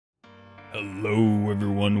Hello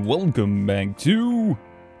everyone, welcome back to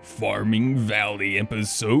Farming Valley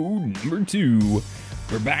episode number 2.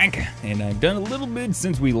 We're back, and I've done a little bit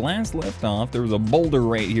since we last left off. There was a boulder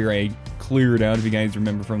right here I cleared out, if you guys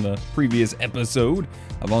remember from the previous episode.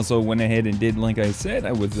 I've also went ahead and did, like I said,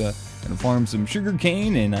 I was gonna farm some sugar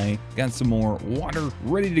cane, and I got some more water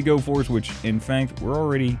ready to go for us, which in fact, we're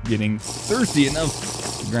already getting thirsty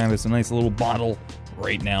enough to grab us a nice little bottle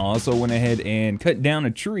right now. I also went ahead and cut down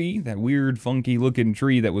a tree, that weird funky looking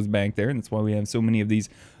tree that was back there, and that's why we have so many of these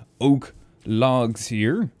oak logs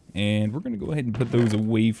here. And we're gonna go ahead and put those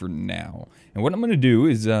away for now. And what I'm gonna do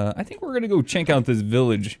is, I think we're gonna go check out this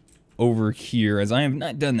village over here, as I have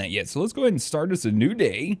not done that yet. So let's go ahead and start us a new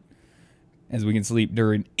day, as we can sleep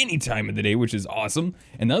during any time of the day, which is awesome.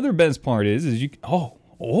 And the other best part is you,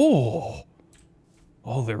 oh,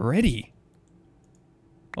 they're ready.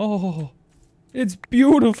 Oh, it's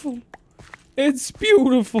beautiful. It's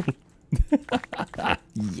beautiful.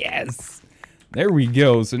 Yes. There we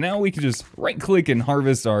go. So now we can just right click and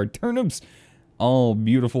harvest our turnips. All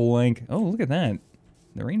beautiful like. Oh, look at that.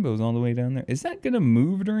 The rainbow's all the way down there. Is that going to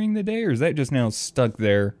move during the day, or is that just now stuck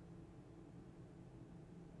there?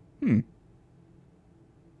 Can't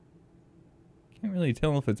really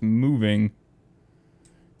tell if it's moving.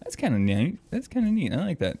 That's kind of neat. That's kind of neat. I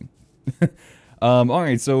like that.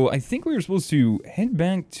 Alright, so I think we were supposed to head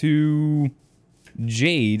back to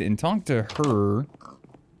Jade and talk to her.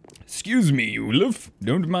 Excuse me, Olaf.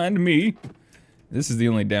 Don't mind me. This is the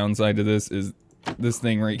only downside to this, is this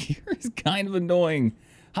thing right here is kind of annoying.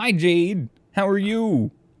 Hi, Jade. How are you?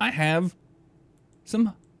 I have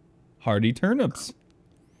some hardy turnips.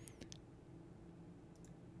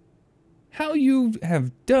 How you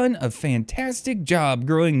have done a fantastic job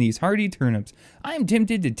growing these hardy turnips. I am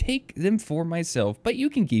tempted to take them for myself, but you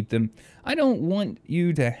can keep them. I don't want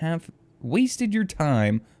you to have wasted your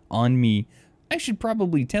time on me. I should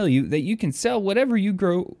probably tell you that you can sell whatever you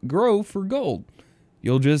grow for gold.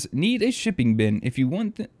 You'll just need a shipping bin if you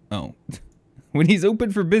want them. Oh. When he's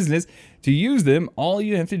open for business to use them, all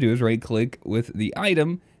you have to do is right click with the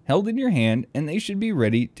item held in your hand, and they should be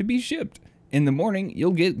ready to be shipped. In the morning,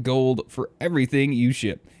 you'll get gold for everything you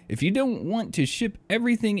ship. If you don't want to ship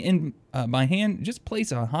everything in by hand, just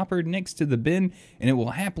place a hopper next to the bin and it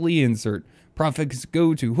will happily insert. Profits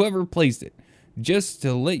go to whoever placed it. Just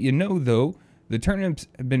to let you know though, the turnips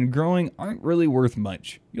have been growing aren't really worth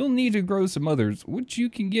much. You'll need to grow some others, which you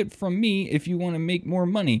can get from me if you want to make more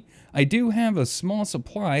money. I do have a small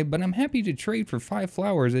supply, but I'm happy to trade for 5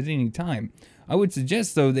 flowers at any time. I would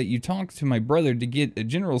suggest, though, that you talk to my brother to get a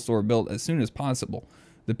general store built as soon as possible.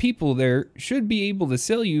 The people there should be able to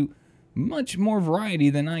sell you much more variety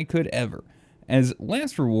than I could ever. As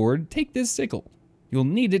last reward, take this sickle. You'll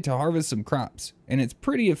need it to harvest some crops, and it's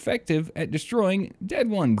pretty effective at destroying dead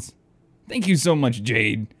ones. Thank you so much,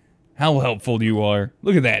 Jade. How helpful you are.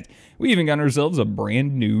 Look at that. We even got ourselves a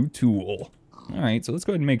brand new tool. Alright, so let's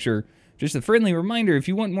go ahead and make sure. Just a friendly reminder, if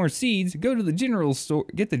you want more seeds, go to the general store,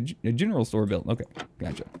 get the general store built. Okay,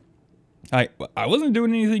 gotcha. I wasn't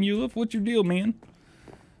doing anything, Olaf. What's your deal, man?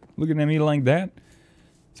 Looking at me like that?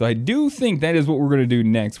 So I do think that is what we're going to do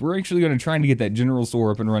next. We're actually going to try to get that general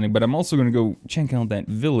store up and running, but I'm also going to go check out that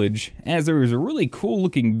village, as there is a really cool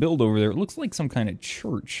looking build over there. It looks like some kind of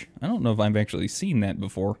church. I don't know if I've actually seen that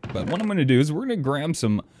before, but what I'm going to do is we're going to grab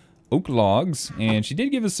some oak logs, and she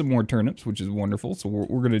did give us some more turnips, which is wonderful. So what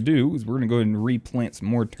we're going to do is we're going to go ahead and replant some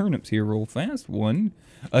more turnips here real fast. 1,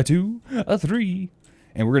 2, 3.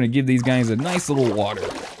 And we're going to give these guys a nice little water.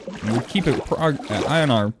 And we'll keep it eye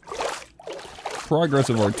on our progress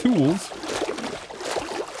of our tools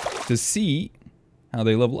to see how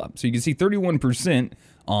they level up. So you can see 31%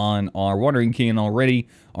 on our watering can already.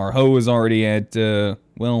 Our hoe is already at,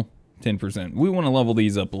 well, 10%. We want to level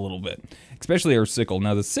these up a little bit, especially our sickle.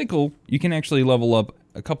 Now the sickle, you can actually level up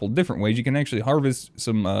a couple different ways. You can actually harvest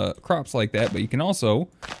some crops like that, but you can also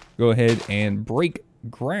go ahead and break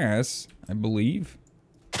grass, I believe.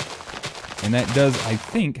 And that does, I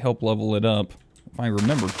think, help level it up. If I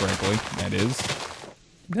remember correctly, that is.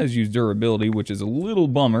 It does use durability, which is a little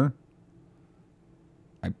bummer.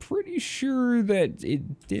 I'm pretty sure that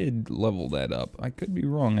it did level that up. I could be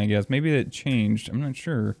wrong, I guess. Maybe that changed. I'm not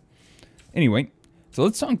sure. Anyway, so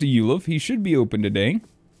let's talk to Olaf. He should be open today.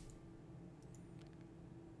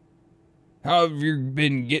 How have you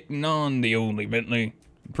been getting on, the only Bentley?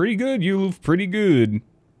 Pretty good, Olaf. Pretty good.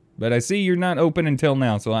 But I see you're not open until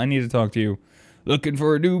now, so I need to talk to you. Looking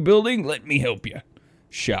for a new building? Let me help you.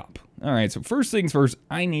 Shop. Alright, so first things first,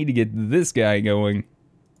 I need to get this guy going.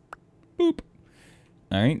 Boop.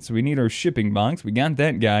 Alright, so we need our shipping box. We got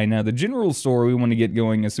that guy. Now, the general store we want to get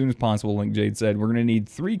going as soon as possible, like Jade said. We're going to need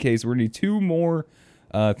 3K, so we're going to need 2 more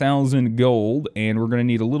 1,000 gold, and we're going to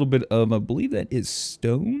need a little bit of, I believe that is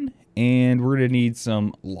stone, and we're going to need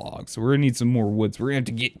some logs. So we're going to need some more wood, so we're going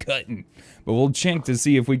to have to get cutting. But we'll check to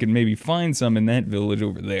see if we can maybe find some in that village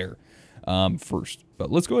over there first.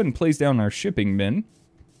 But let's go ahead and place down our shipping bin.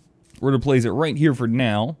 We're going to place it right here for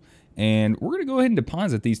now. And we're going to go ahead and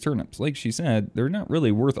deposit these turnips. Like she said, they're not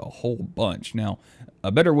really worth a whole bunch. Now,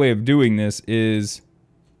 a better way of doing this is,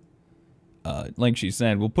 like she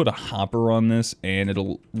said, we'll put a hopper on this, and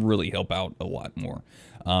it'll really help out a lot more.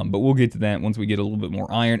 But we'll get to that once we get a little bit more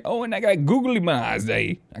iron. Oh, and I got googly eyes,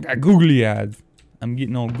 eh? I got googly eyes. I'm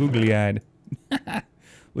getting all googly-eyed.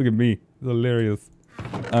 Look at me. It's hilarious.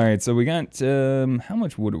 All right, so we got, how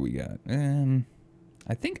much wood do we got?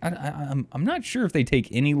 I think, I'm not sure if they take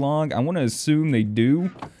any log. I want to assume they do.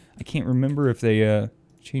 I can't remember if they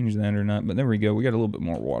changed that or not, but there we go. We got a little bit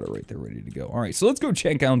more water right there ready to go. All right, so let's go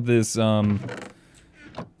check out this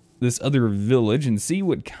this other village and see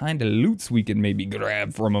what kind of loots we can maybe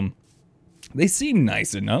grab from them. They seem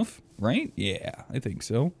nice enough, right? Yeah, I think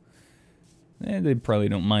so. They probably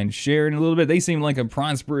don't mind sharing a little bit. They seem like a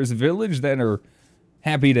prosperous village that are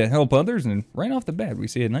happy to help others, and right off the bat, we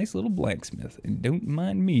see a nice little blacksmith. And don't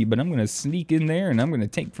mind me, but I'm going to sneak in there, and I'm going to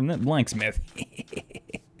take from that blacksmith.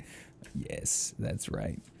 Yes, that's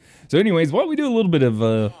right. So anyways, while we do a little bit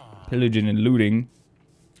of pillaging and looting,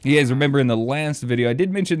 you guys remember in the last video, I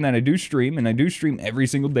did mention that I do stream, and I do stream every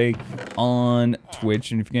single day on Twitch.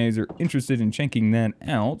 And if you guys are interested in checking that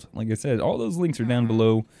out, like I said, all those links are down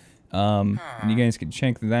below, and you guys can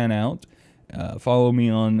check that out. Follow me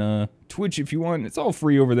on Twitch if you want. It's all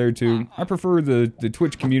free over there too. I prefer the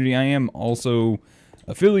Twitch community. I am also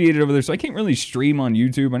affiliated over there, so I can't really stream on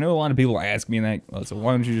YouTube. I know a lot of people ask me that, so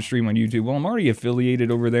why don't you just stream on YouTube? Well, I'm already affiliated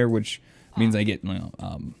over there, which means I get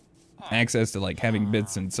access to like having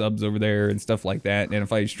bits and subs over there and stuff like that. And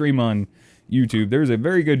if I stream on YouTube, there's a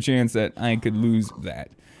very good chance that I could lose that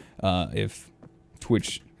if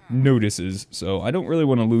Twitch notices, so I don't really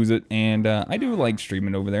want to lose it, and I do like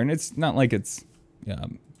streaming over there, and it's not like it's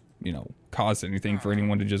you know, cost anything for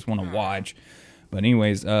anyone to just want to watch. But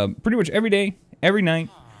anyways, pretty much every day, every night,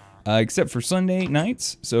 except for Sunday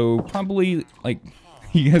nights. So probably, like,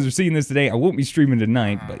 you guys are seeing this today, I won't be streaming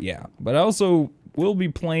tonight, but yeah. But I also will be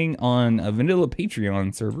playing on a vanilla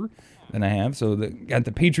Patreon server that I have, so got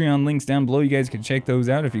the Patreon links down below. You guys can check those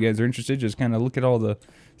out if you guys are interested. Just kind of look at all the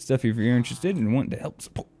stuff if you're interested and want to help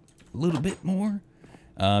support a little bit more.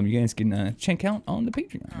 You guys can check out on the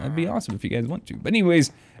Patreon. That'd be awesome if you guys want to. But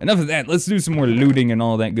anyways, enough of that. Let's do some more looting and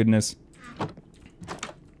all that goodness.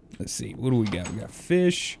 Let's see. What do we got? We got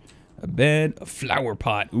fish, a bed, a flower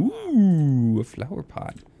pot. Ooh, a flower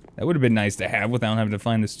pot. That would have been nice to have without having to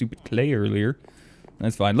find the stupid clay earlier.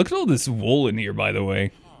 That's fine. Look at all this wool in here, by the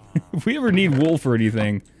way. If we ever need wool for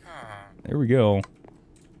anything. There we go.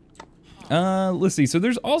 Let's see. So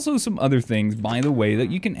there's also some other things, by the way,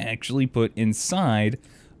 that you can actually put inside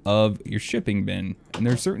of your shipping bin. And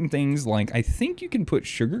there's certain things like, I think you can put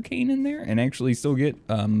sugarcane in there and actually still get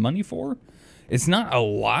money for. It's not a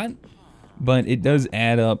lot, but it does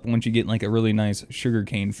add up once you get like a really nice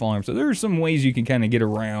sugarcane farm. So there are some ways you can kind of get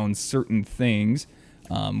around certain things.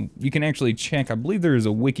 You can actually check, I believe there is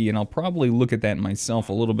a wiki, and I'll probably look at that myself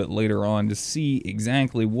a little bit later on to see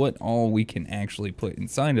exactly what all we can actually put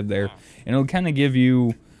inside of there. And it'll kind of give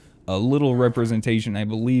you a little representation, I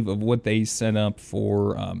believe, of what they set up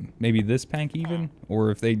for maybe this pack even,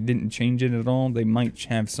 or if they didn't change it at all, they might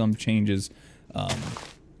have some changes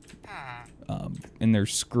in their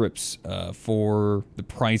scripts for the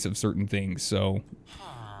price of certain things. So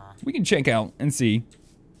we can check out and see.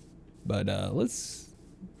 But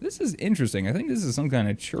this is interesting. I think this is some kind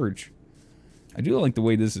of church. I do like the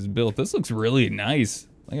way this is built. This looks really nice.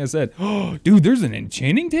 Like I said, oh, dude, there's an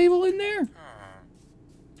enchanting table in there?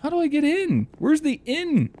 How do I get in? Where's the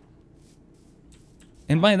inn?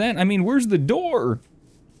 And by that, I mean, where's the door?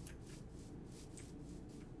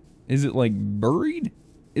 Is it, like, buried?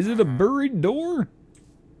 Is it a buried door?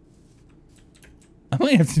 I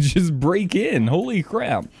might have to just break in. Holy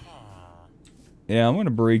crap. Yeah, I'm gonna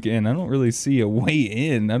break in. I don't really see a way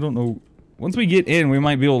in. I don't know. Once we get in, we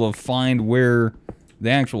might be able to find where the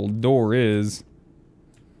actual door is.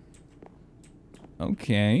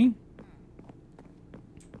 Okay.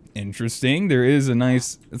 Interesting. There is a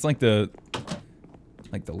nice, it's like the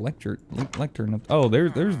lectern. Oh,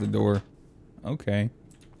 there's the door. Okay.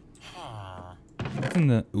 What's in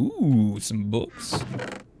the, ooh, some books.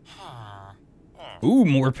 Ooh,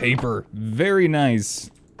 more paper. Very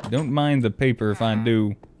nice. Don't mind the paper if I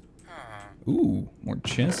do. Ooh, more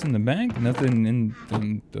chests in the back. Nothing in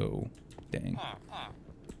them, though. Dang.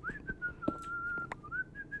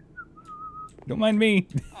 Don't mind me.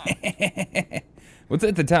 What's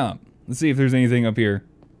at the top? Let's see if there's anything up here.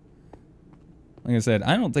 Like I said,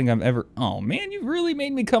 I don't think I've ever... Oh, man, you really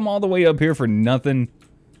made me come all the way up here for nothing.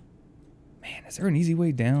 Man, is there an easy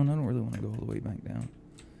way down? I don't really want to go all the way back down.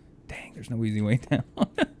 Dang, there's no easy way down.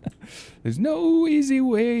 There's no easy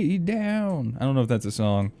way down. I don't know if that's a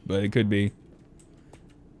song, but it could be.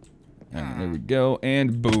 Alright, there we go.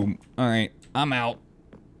 And boom. Alright, I'm out.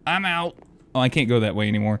 I'm out. Oh, I can't go that way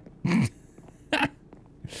anymore.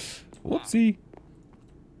 Whoopsie.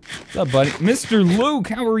 What's up, buddy? Mr. Luke,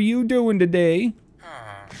 how are you doing today?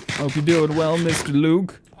 Hope you're doing well, Mr.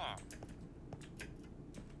 Luke.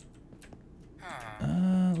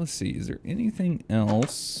 Let's see. Is there anything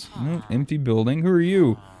else? No, empty building. Who are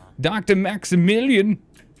you? Dr. Maximilian.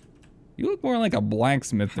 You look more like a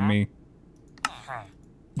blacksmith to me.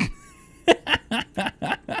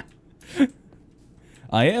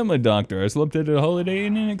 I am a doctor. I slept at a Holiday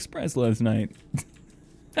Inn Express last night.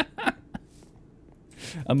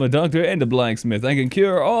 I'm a doctor and a blacksmith. I can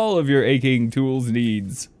cure all of your aching tools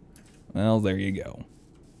needs. Well, there you go.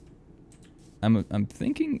 I'm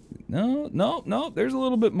thinking, no, there's a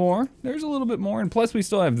little bit more. There's a little bit more, and plus we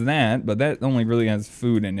still have that, but that only really has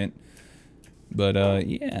food in it. But,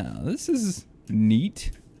 yeah, this is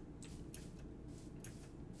neat.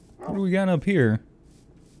 What do we got up here?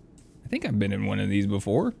 I think I've been in one of these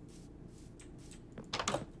before.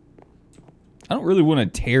 I don't really want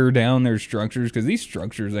to tear down their structures, because these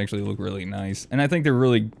structures actually look really nice. And I think they're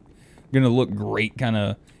really going to look great kind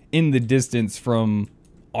of in the distance from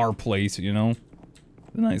our place, you know?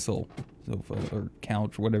 A nice little sofa or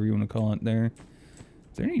couch, whatever you want to call it there.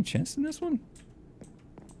 Is there any chests in this one?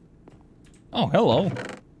 Oh, hello.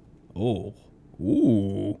 Oh.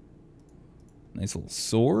 Ooh. Nice little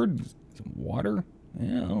sword. Some water.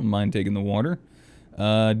 Yeah, I don't mind taking the water.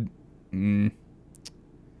 I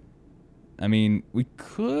mean, we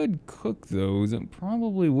could cook those. It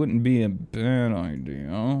probably wouldn't be a bad idea.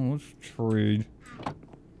 Let's trade.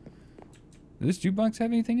 Does this jukebox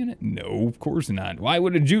have anything in it? No, of course not. Why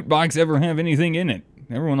would a jukebox ever have anything in it?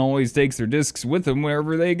 Everyone always takes their discs with them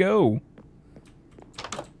wherever they go.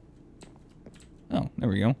 Oh, there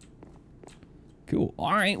we go. Cool.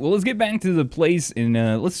 All right, well, let's get back to the place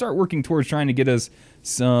and let's start working towards trying to get us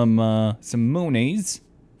some monies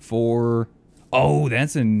for... Oh,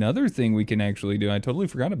 that's another thing we can actually do. I totally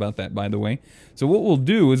forgot about that, by the way. So what we'll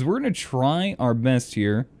do is we're going to try our best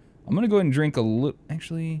here. I'm going to go ahead and drink a little...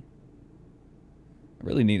 Actually... I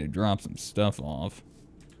really need to drop some stuff off.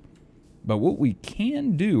 But what we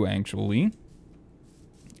can do, actually,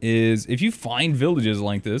 is if you find villages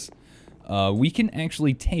like this, we can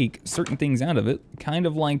actually take certain things out of it. Kind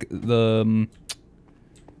of like the...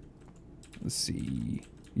 let's see.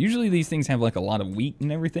 Usually these things have like a lot of wheat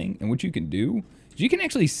and everything. And what you can do is you can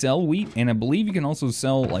actually sell wheat. And I believe you can also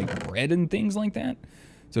sell like bread and things like that.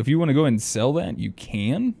 So if you want to go ahead and sell that, you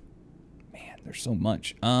can. Man, there's so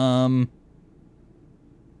much.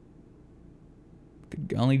 Good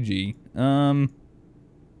golly gee. Yeah,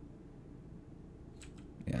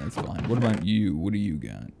 that's fine. What about you? What do you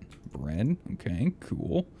got? Bread? Okay,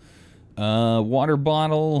 cool. Water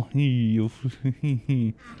bottle.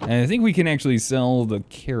 And I think we can actually sell the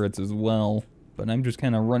carrots as well. But I'm just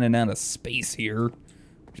kind of running out of space here.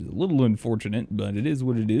 Which is a little unfortunate, but it is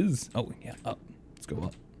what it is. Oh, yeah, up. Let's go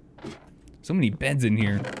up. So many beds in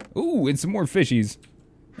here. Ooh, and some more fishies.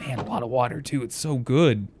 Man, a lot of water, too. It's so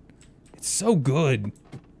good. It's so good.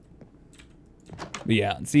 But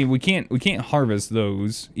yeah, see, we can't harvest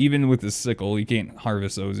those. Even with the sickle, you can't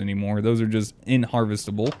harvest those anymore. Those are just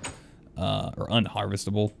inharvestable. Or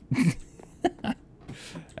unharvestable.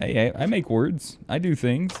 Hey, I make words. I do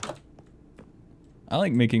things. I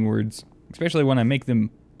like making words. Especially when I make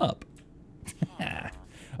them up.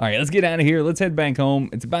 Alright, let's get out of here. Let's head back home.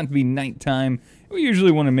 It's about to be nighttime. We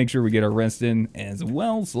usually want to make sure we get our rest in as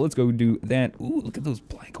well. So let's go do that. Ooh, look at those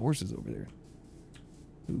black horses over there.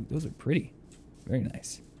 Ooh, those are pretty. Very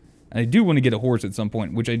nice. And I do want to get a horse at some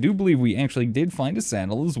point, which I do believe we actually did find a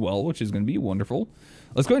saddle as well, which is going to be wonderful.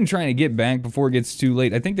 Let's go ahead and try to get back before it gets too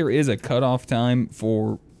late. I think there is a cutoff time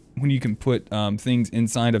for when you can put things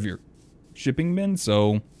inside of your shipping bin,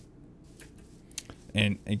 so...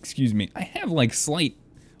 And, excuse me, I have like slight,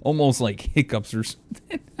 almost like hiccups or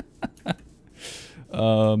something.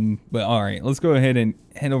 But alright, let's go ahead and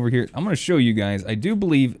head over here. I'm going to show you guys. I do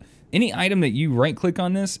believe any item that you right click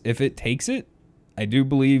on this, if it takes it, I do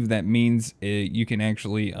believe that means you can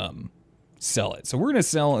actually sell it. So we're going to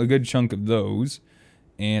sell a good chunk of those.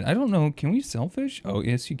 And I don't know, can we sell fish? Oh,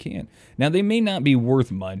 yes, you can. Now, they may not be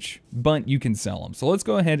worth much, but you can sell them. So let's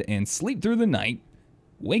go ahead and sleep through the night.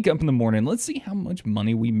 Wake up in the morning. Let's see how much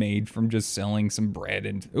money we made from just selling some bread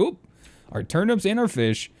and, our turnips and our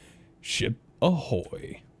fish. Ship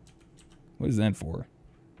ahoy. What is that for?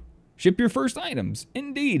 Ship your first items.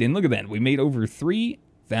 Indeed. And look at that. We made over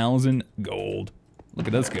 3,000 gold. Look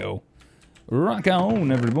at us go. Rock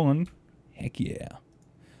on, everyone. Heck yeah.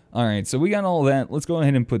 All right, so we got all that. Let's go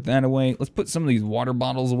ahead and put that away. Let's put some of these water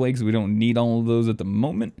bottles away because we don't need all of those at the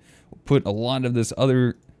moment. We'll put a lot of this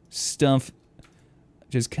other stuff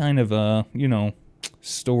just kind of, you know,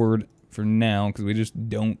 stored for now because we just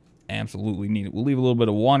don't absolutely need it. We'll leave a little bit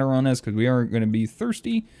of water on us because we are going to be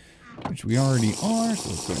thirsty, which we already are. So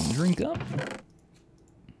let's go ahead and drink up.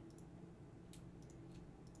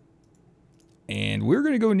 And we're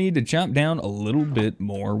going to go need to chop down a little bit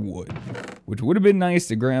more wood, which would have been nice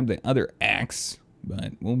to grab the other axe,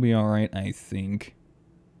 but we'll be all right, I think.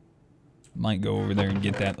 Might go over there and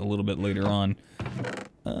get that a little bit later on.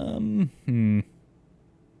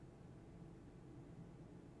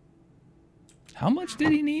 How much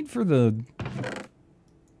did he need for the...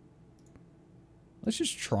 Let's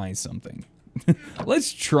just try something.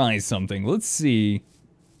 Let's try something. Let's see.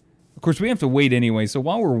 Of course, we have to wait anyway, so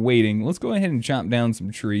while we're waiting, let's go ahead and chop down some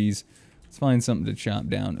trees. Let's find something to chop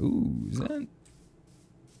down. Ooh, is that...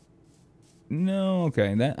 No,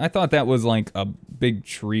 okay. I thought that was like a big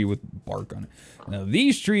tree with bark on it. Now,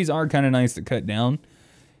 these trees are kind of nice to cut down.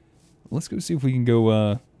 Let's go see if we can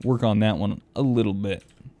go work on that one a little bit.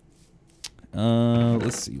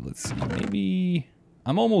 Let's see. Maybe...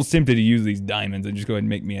 I'm almost tempted to use these diamonds and just go ahead and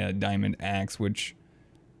make me a diamond axe, which...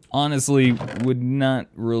 honestly, would not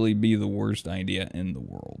really be the worst idea in the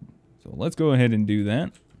world. So let's go ahead and do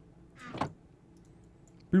that.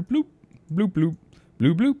 Bloop, bloop, bloop, bloop,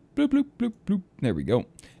 bloop, bloop, bloop, bloop, bloop, bloop. There we go.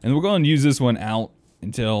 And we're going to use this one out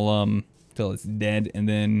until it's dead, and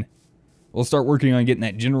then we'll start working on getting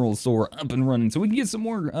that general store up and running so we can get some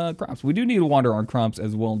more crops. We do need to water our crops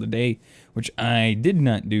as well today, which I did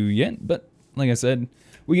not do yet, but like I said,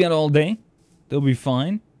 we got all day. They'll be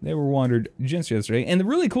fine. They were watered just yesterday. And the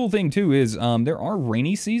really cool thing, too, is there are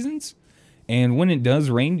rainy seasons. And when it does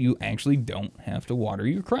rain, you actually don't have to water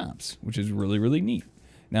your crops, which is really, really neat.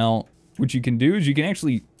 Now, what you can do is you can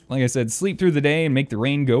actually, like I said, sleep through the day and make the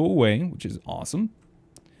rain go away, which is awesome.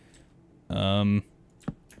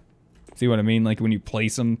 See what I mean? Like when you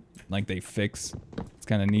place them, like they fix. It's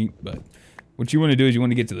kind of neat. But what you want to do is you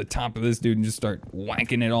want to get to the top of this dude and just start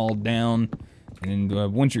whacking it all down. And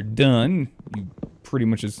once you're done, you pretty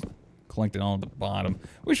much just collect it all at the bottom.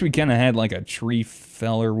 Wish we kind of had like a tree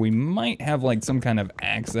feller. We might have like some kind of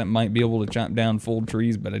axe that might be able to chop down full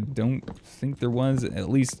trees, but I don't think there was, at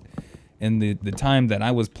least in the time that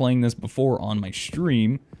I was playing this before on my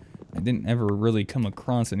stream. I didn't ever really come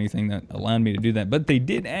across anything that allowed me to do that, but they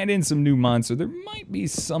did add in some new mods, so there might be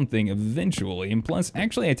something eventually. And plus,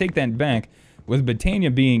 actually, I take that back, with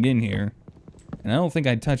Botania being in here, and I don't think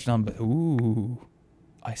I touched on, but ooh,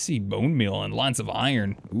 I see bone meal and lots of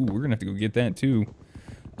iron. Ooh, we're gonna have to go get that too.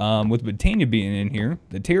 With Botania being in here,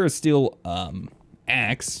 the Terra Steel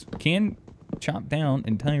axe can chop down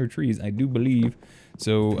entire trees, I do believe.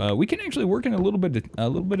 So we can actually work in a little bit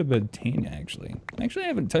of Botania. Actually, I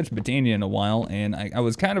haven't touched Botania in a while, and I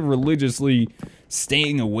was kind of religiously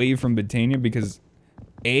staying away from Botania because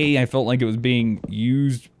A, I felt like it was being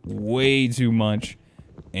used way too much.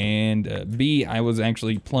 And B, I was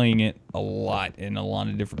actually playing it a lot in a lot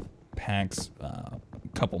of different packs a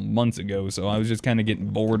couple months ago, so I was just kind of getting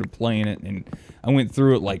bored of playing it, and I went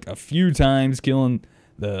through it like a few times, killing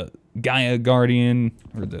the Gaia Guardian,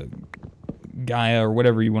 or the Gaia, or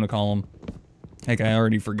whatever you want to call him. Heck, I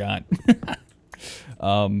already forgot.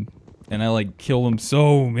 And I like killed him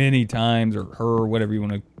so many times, or her, or whatever you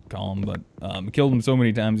want to call him, but killed him so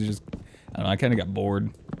many times, it just, I don't know, I kind of got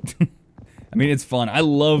bored. I mean, it's fun. I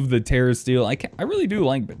love the Terra Steel. I really do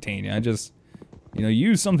like Botania. I just, you know,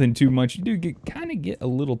 use something too much, you do kind of get a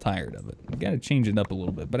little tired of it. You got to change it up a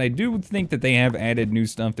little bit. But I do think that they have added new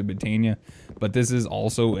stuff to Botania. But this is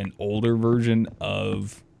also an older version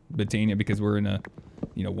of Botania because we're in a,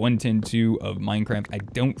 you know, 1.10.2 of Minecraft. I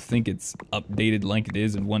don't think it's updated like it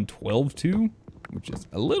is in 1.12.2, which is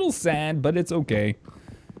a little sad, but it's okay.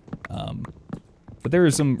 But there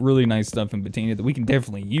is some really nice stuff in Botania that we can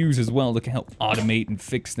definitely use as well to help automate and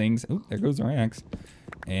fix things. Oh, there goes our axe.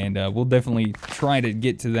 And we'll definitely try to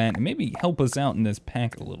get to that and maybe help us out in this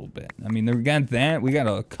pack a little bit. I mean, we got that. We got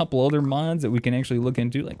a couple other mods that we can actually look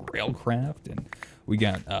into, like Railcraft. And we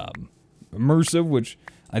got Immersive, which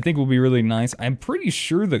I think will be really nice. I'm pretty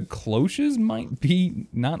sure the cloches might be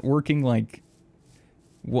not working like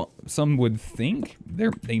what some would think.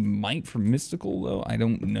 They might for mystical, though. I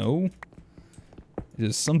don't know.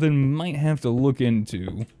 It's something might have to look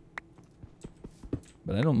into.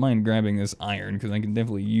 But I don't mind grabbing this iron, because I can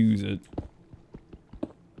definitely use it.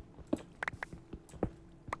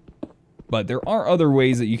 But there are other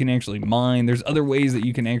ways that you can actually mine. There's other ways that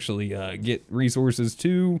you can actually get resources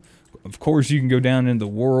too. Of course, you can go down into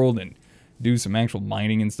the world and do some actual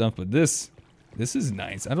mining and stuff. But this is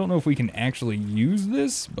nice. I don't know if we can actually use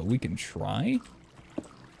this, but we can try.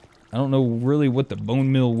 I don't know really what the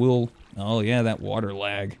bone mill will... Oh yeah, that water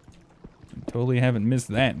lag. Totally haven't missed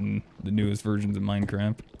that in the newest versions of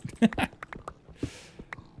Minecraft.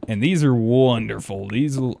 And these are wonderful.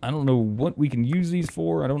 These will, I don't know what we can use these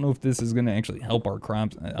for. I don't know if this is going to actually help our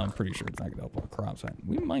crops. I'm pretty sure it's not going to help our crops.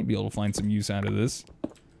 We might be able to find some use out of this.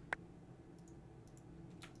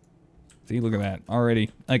 See, look at that. Already.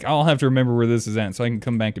 Like, I'll have to remember where this is at so I can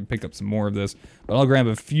come back and pick up some more of this. But I'll grab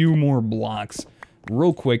a few more blocks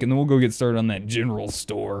real quick, and then we'll go get started on that general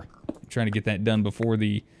store. I'm trying to get that done before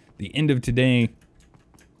the end of today.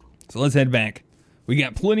 So let's head back. We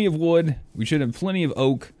got plenty of wood. We should have plenty of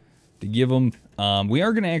oak to give them. We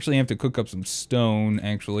are going to actually have to cook up some stone,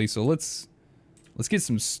 actually. So let's get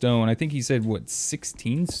some stone. I think he said, what,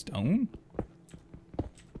 16 stone?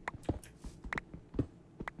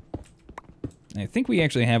 I think we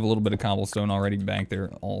actually have a little bit of cobblestone already back there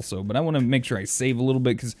also. But I want to make sure I save a little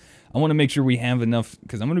bit because I want to make sure we have enough.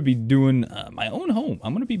 Because I'm going to be doing my own home.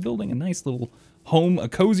 I'm going to be building a nice little home, a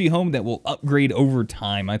cozy home that will upgrade over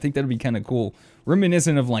time. I think that'd be kind of cool.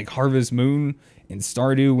 Reminiscent of like Harvest Moon and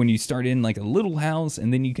Stardew, when you start in like a little house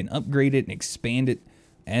and then you can upgrade it and expand it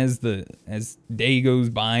as day goes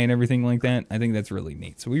by and everything like that. I think that's really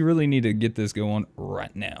neat. So we really need to get this going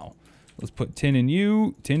right now. Let's put 10 in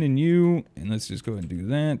you, 10 in you, and let's just go ahead and do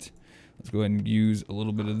that. Let's go ahead and use a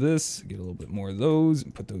little bit of this, get a little bit more of those,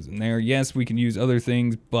 and put those in there. Yes, we can use other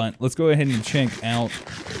things, but let's go ahead and check out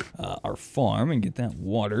our farm and get that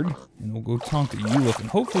watered. And we'll go talk to Eulif, and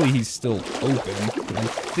hopefully he's still open. I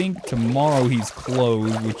think tomorrow he's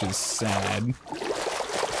closed, which is sad.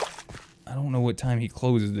 I don't know what time he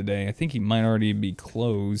closes today. I think he might already be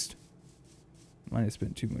closed. Might have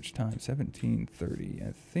spent too much time. 17:30.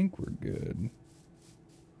 I think we're good.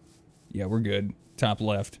 Yeah, we're good. Top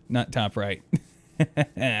left, not top right.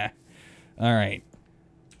 Alright.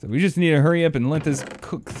 So we just need to hurry up and let this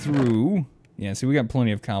cook through. Yeah, see, we got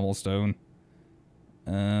plenty of cobblestone.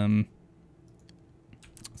 Let's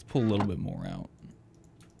pull a little bit more out.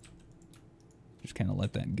 Just kind of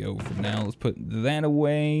let that go for now. Let's put that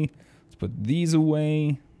away. Let's put these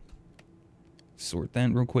away. Sort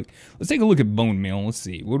that real quick. Let's take a look at bone meal. Let's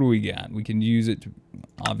see. What do we got? We can use it to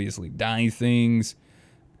obviously dye things.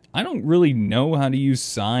 I don't really know how to use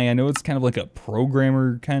Psy. I know it's kind of like a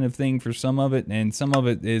programmer kind of thing for some of it, and some of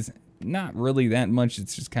it is not really that much.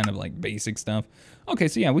 It's just kind of like basic stuff. Okay,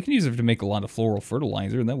 so yeah, we can use it to make a lot of floral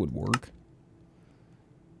fertilizer. That would work.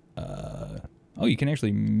 Oh, you can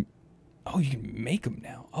actually... Oh, you can make them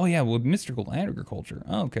now. Oh yeah, with mystical agriculture.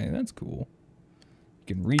 Oh, okay, that's cool.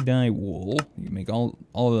 You can re-dye wool. You can make all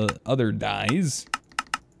the other dyes.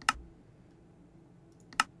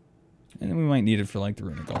 And then we might need it for like the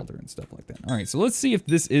runic altar and stuff like that. Alright, so let's see if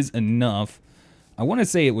this is enough. I want to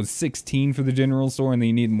say it was 16 for the general store and then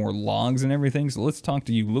you need more logs and everything. So let's talk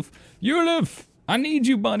to Eulif. Eulif! I need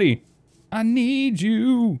you, buddy! I need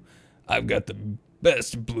you! I've got the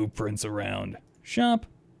best blueprints around. Shop.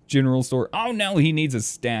 General store. Oh no, he needs a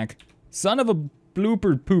stack. Son of a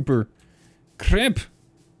blooper pooper. Crip!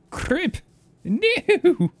 Crip!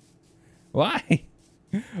 No! Why?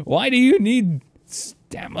 Why do you need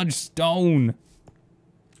that much stone?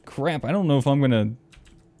 Crap, I don't know if I'm gonna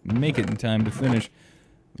make it in time to finish,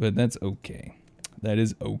 but that's okay. That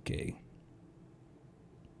is okay.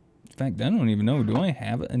 In fact, I don't even know. Do I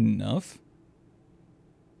have enough?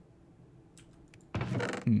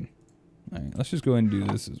 Alright, let's just go ahead and do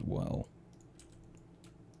this as well.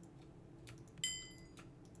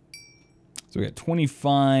 So we got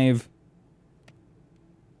 25.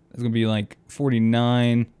 That's going to be like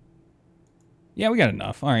 49. Yeah, we got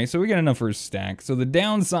enough. All right, so we got enough for a stack. So the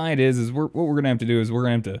downside is what we're going to have to do is we're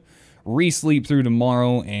going to have to re-sleep through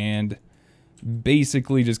tomorrow and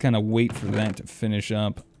basically just kind of wait for that to finish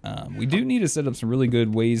up. We do need to set up some really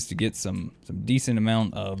good ways to get some decent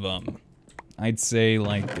amount of, I'd say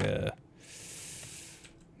like,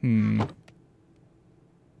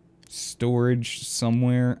 storage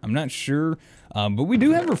somewhere. I'm not sure, but we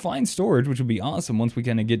do have refined storage, which would be awesome once we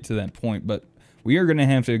kind of get to that point. But we are going to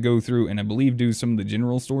have to go through and I believe do some of the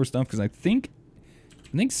general store stuff because I think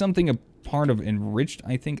something a part of enriched,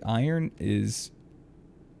 I think iron is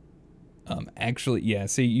Actually, yeah,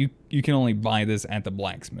 see, you can only buy this at the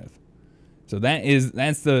blacksmith. So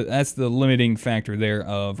that's the limiting factor there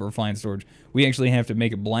of refined storage. We actually have to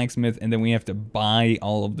make a blacksmith, and then we have to buy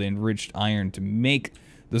all of the enriched iron to make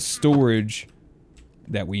the storage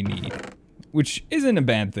that we need, which isn't a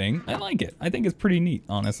bad thing. I like it. I think it's pretty neat,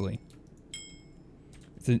 honestly.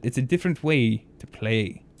 It's a different way to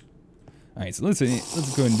play. All right, so let's go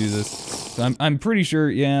ahead and do this. So I'm pretty sure,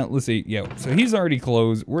 yeah, let's see, yeah, so he's already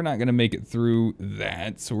closed. We're not gonna make it through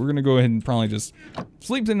that, so we're gonna go ahead and probably just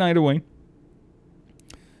sleep the night away.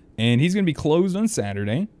 And he's gonna be closed on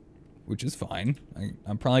Saturday, which is fine.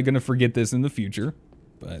 I'm probably gonna forget this in the future,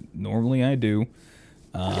 but normally I do.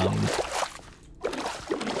 Let's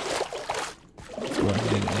go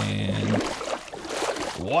ahead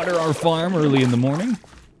and water our farm early in the morning.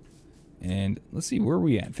 And let's see, where are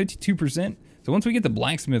we at? 52%. So once we get the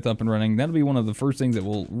blacksmith up and running, that'll be one of the first things that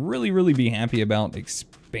we'll really be happy about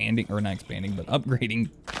expanding, or not expanding, but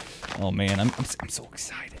upgrading. Oh man, I'm so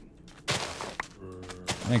excited.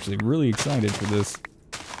 I'm actually really excited for this.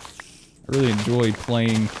 I really enjoy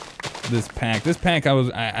playing this pack. This pack,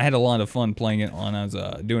 I had a lot of fun playing it on. I was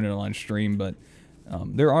doing it on stream, but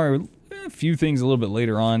there are a few things a little bit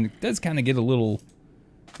later on. It does kind of get a little.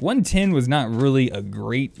 110 was not really a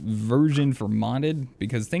great version for modded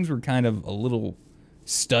because things were kind of a little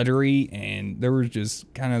stuttery, and there was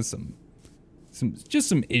just kind of some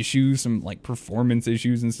issues, some like performance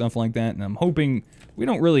issues and stuff like that. And I'm hoping we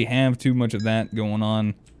don't really have too much of that going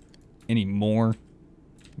on anymore,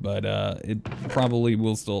 but it probably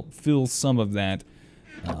will still feel some of that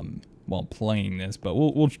while playing this. But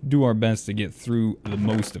we'll do our best to get through the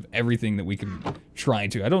most of everything that we can try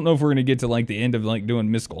to. I don't know if we're gonna get to like the end of like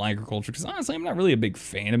doing mystical agriculture, because honestly I'm not really a big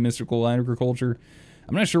fan of mystical agriculture.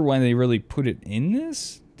 I'm not sure why they really put it in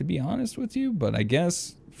this, to be honest with you, but I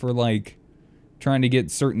guess for like trying to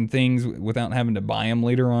get certain things without having to buy them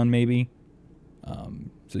later on, maybe.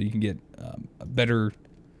 So you can get a better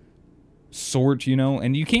sort, you know.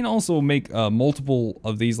 And you can also make multiple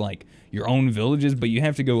of these, like your own villages, but you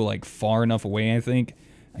have to go like far enough away, I think.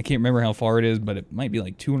 I can't remember how far it is, but it might be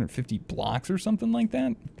like 250 blocks or something like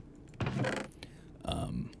that.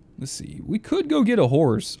 Let's see. We could go get a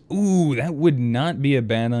horse. Ooh, that would not be a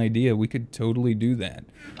bad idea. We could totally do that.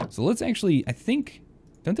 So let's actually, I think,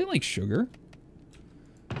 don't they like sugar?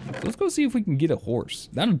 So let's go see if we can get a horse.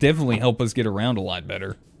 That'll definitely help us get around a lot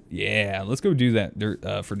better. Yeah, let's go do that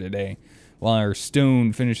for today while our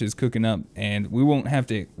stone finishes cooking up, and we won't have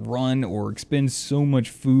to run or expend so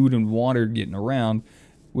much food and water getting around.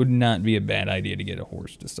 Would not be a bad idea to get a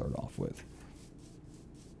horse to start off with.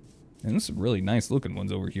 And there's some really nice looking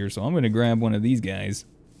ones over here, so I'm going to grab one of these guys.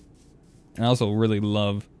 And I also really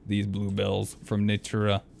love these bluebells from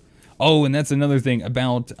Natura. Oh, and that's another thing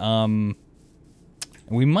about,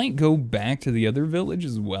 we might go back to the other village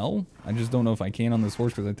as well. I just don't know if I can on this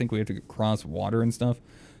horse, because I think we have to cross water and stuff.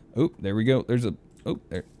 Oh, there we go. There's a, oh,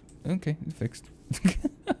 there. Okay, it's fixed.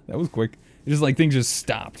 That was quick. It's just like things just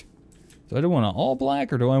stopped. So I don't want an all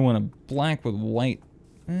black, or do I want a black with white?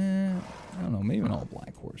 I don't know, maybe an all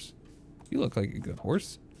black horse. You look like a good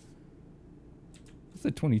horse. What's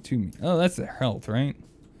the 22 mean? Oh, that's the health, right?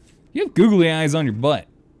 You have googly eyes on your butt.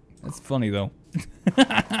 That's funny, though.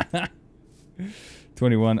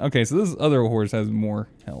 21. Okay, so this other horse has more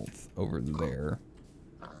health over there.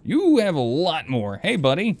 You have a lot more. Hey,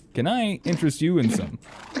 buddy, can I interest you in some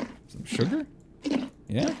sugar?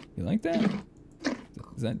 Yeah, you like that?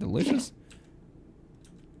 Is that delicious?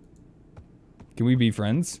 Can we be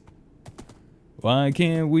friends? Why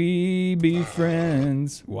can't we be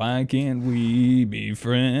friends? Why can't we be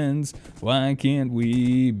friends? Why can't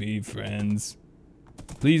we be friends?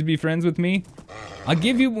 Please be friends with me. I'll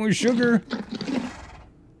give you more sugar.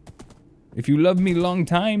 If you love me long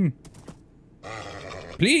time.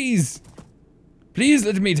 Please. Please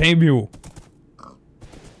let me tame you.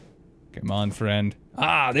 Come on, friend.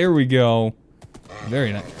 Ah, there we go.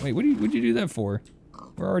 Very nice. Wait, what'd you do that for?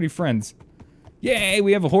 We're already friends. Yay,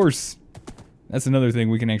 we have a horse. That's another thing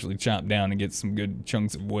we can actually chop down and get some good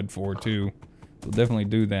chunks of wood for, too. We'll definitely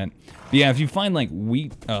do that. But yeah, if you find, like,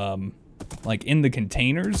 wheat, like, in the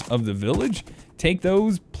containers of the village, take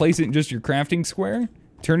those, place it in just your crafting square,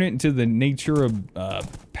 turn it into the nature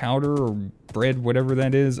of powder or bread, whatever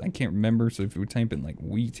that is. I can't remember, so if you would type in, like,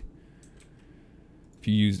 wheat, if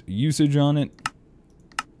you use usage on it.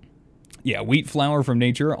 Yeah, wheat flour from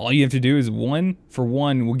nature. All you have to do is 1 for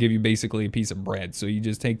 1 will give you basically a piece of bread. So you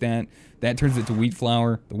just take that turns it to wheat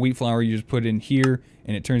flour. The wheat flour you just put in here,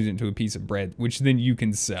 and it turns it into a piece of bread, which then you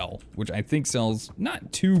can sell, which I think sells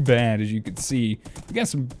not too bad, as you can see. We got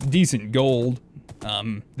some decent gold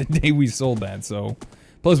the day we sold that, so.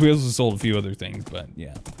 Plus, we also sold a few other things, but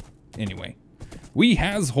yeah. Anyway, we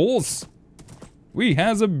has horse. We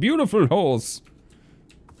has a beautiful horse.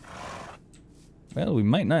 Well, we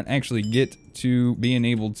might not actually get to being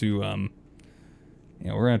able to,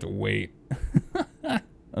 yeah, we're gonna have to wait.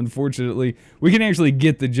 Unfortunately, we can actually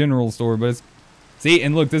get the general store, but it's, see,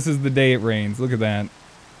 and look, this is the day it rains. Look at that.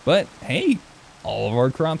 But hey, all of our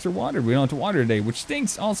crops are watered. We don't have to water today, which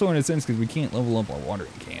stinks also in a sense because we can't level up our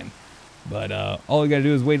watering can. But all we gotta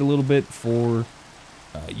do is wait a little bit for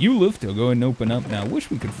Ulif to go ahead and open up. Now, I wish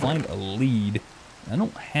we could find a lead. I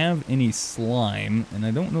don't have any slime, and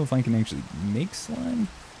I don't know if I can actually make slime.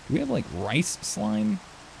 Do we have like rice slime?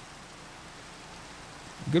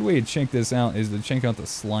 A good way to check this out is to check out the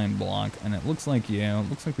slime block, and it looks like, yeah, it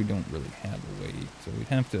looks like we don't really have a way. So we'd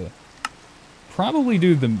have to probably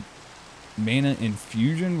do the mana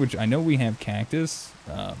infusion, which I know we have cactus,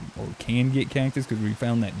 or can get cactus because we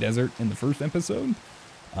found that desert in the first episode.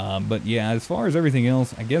 But yeah, as far as everything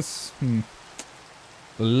else, I guess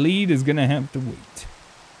the lead is gonna have to wait.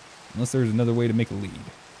 Unless there's another way to make a lead.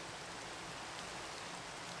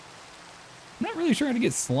 I'm not really sure how to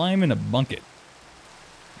get slime in a bucket.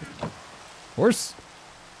 Horse,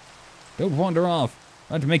 don't wander off.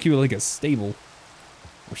 I have to make you like a stable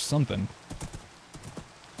or something.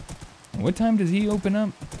 And what time does he open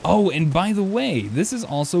up? Oh, and by the way, this is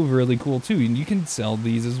also really cool too, and you can sell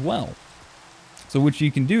these as well. So what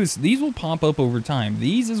you can do is these will pop up over time.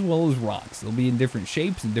 These as well as rocks. They'll be in different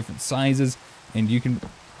shapes and different sizes, and you can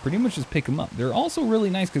pretty much just pick them up. They're also really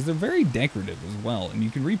nice because they're very decorative as well, and you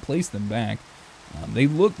can replace them back. They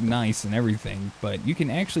look nice and everything, but you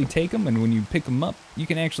can actually take them, and when you pick them up, you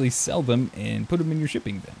can actually sell them and put them in your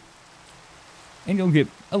shipping bin. And you'll get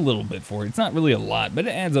a little bit for it. It's not really a lot, but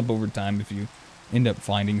it adds up over time if you end up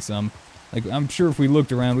finding some. Like, I'm sure if we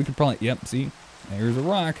looked around, we could probably, yep, see, there's a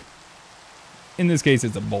rock. In this case,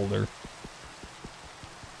 it's a boulder.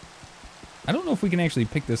 I don't know if we can actually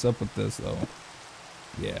pick this up with this, though.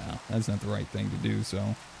 Yeah, that's not the right thing to do,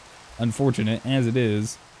 so unfortunate as it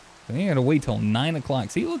is. I think I gotta wait till 9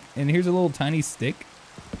 o'clock. See, look, and here's a little tiny stick.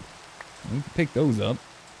 We can pick those up.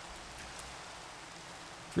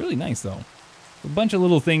 It's really nice, though. A bunch of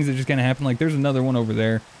little things that just kind of happen. Like, there's another one over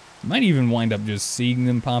there. You might even wind up just seeing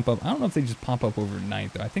them pop up. I don't know if they just pop up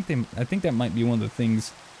overnight, though. I think that might be one of the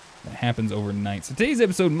things that happens overnight. So today's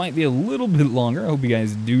episode might be a little bit longer. I hope you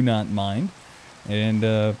guys do not mind. And,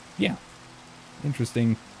 yeah.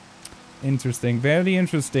 Interesting. Interesting. Very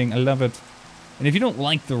interesting. I love it. And if you don't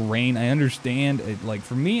like the rain, I understand. It, like,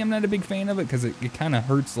 for me, I'm not a big fan of it because it kind of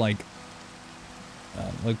hurts, like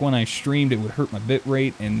when I streamed, it would hurt my bit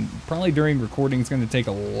rate. And probably during recording, it's going to take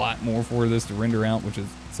a lot more for this to render out, which is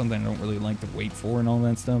something I don't really like to wait for and all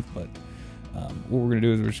that stuff. But what we're going to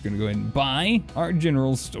do is we're just going to go ahead and buy our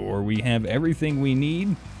general store. We have everything we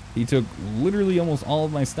need. He took literally almost all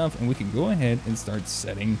of my stuff, and we can go ahead and start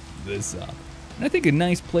setting this up. And I think a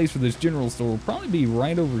nice place for this general store will probably be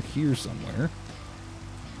right over here somewhere.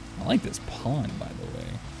 I like this pond, by the way.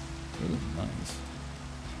 It's really nice.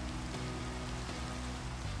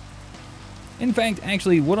 In fact,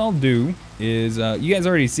 actually, what I'll do is, you guys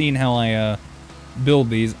already seen how I build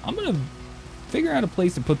these. I'm going to figure out a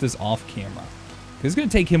place to put this off camera. It's going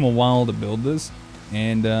to take him a while to build this.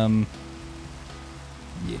 And,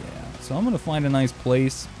 yeah. So I'm going to find a nice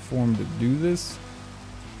place for him to do this.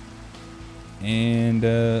 And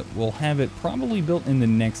we'll have it probably built in the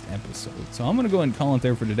next episode. So I'm going to go ahead and call it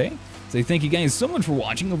there for today. Say thank you guys so much for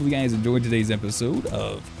watching. Hopefully you guys enjoyed today's episode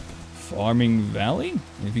of Farming Valley.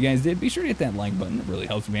 And if you guys did, be sure to hit that like button. It really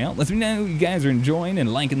helps me out. Lets me know you guys are enjoying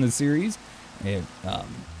and liking the series. If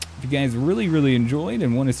you guys really enjoyed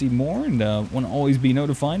and want to see more and want to always be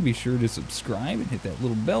notified, be sure to subscribe and hit that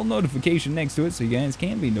little bell notification next to it so you guys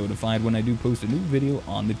can be notified when I do post a new video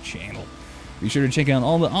on the channel. Be sure to check out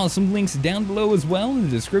all the awesome links down below as well in the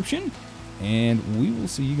description. And we will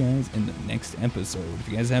see you guys in the next episode. If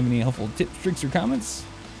you guys have any helpful tips, tricks, or comments,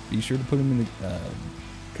 be sure to put them in the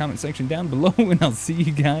comment section down below. And I'll see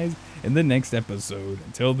you guys in the next episode.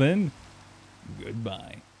 Until then,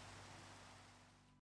 goodbye.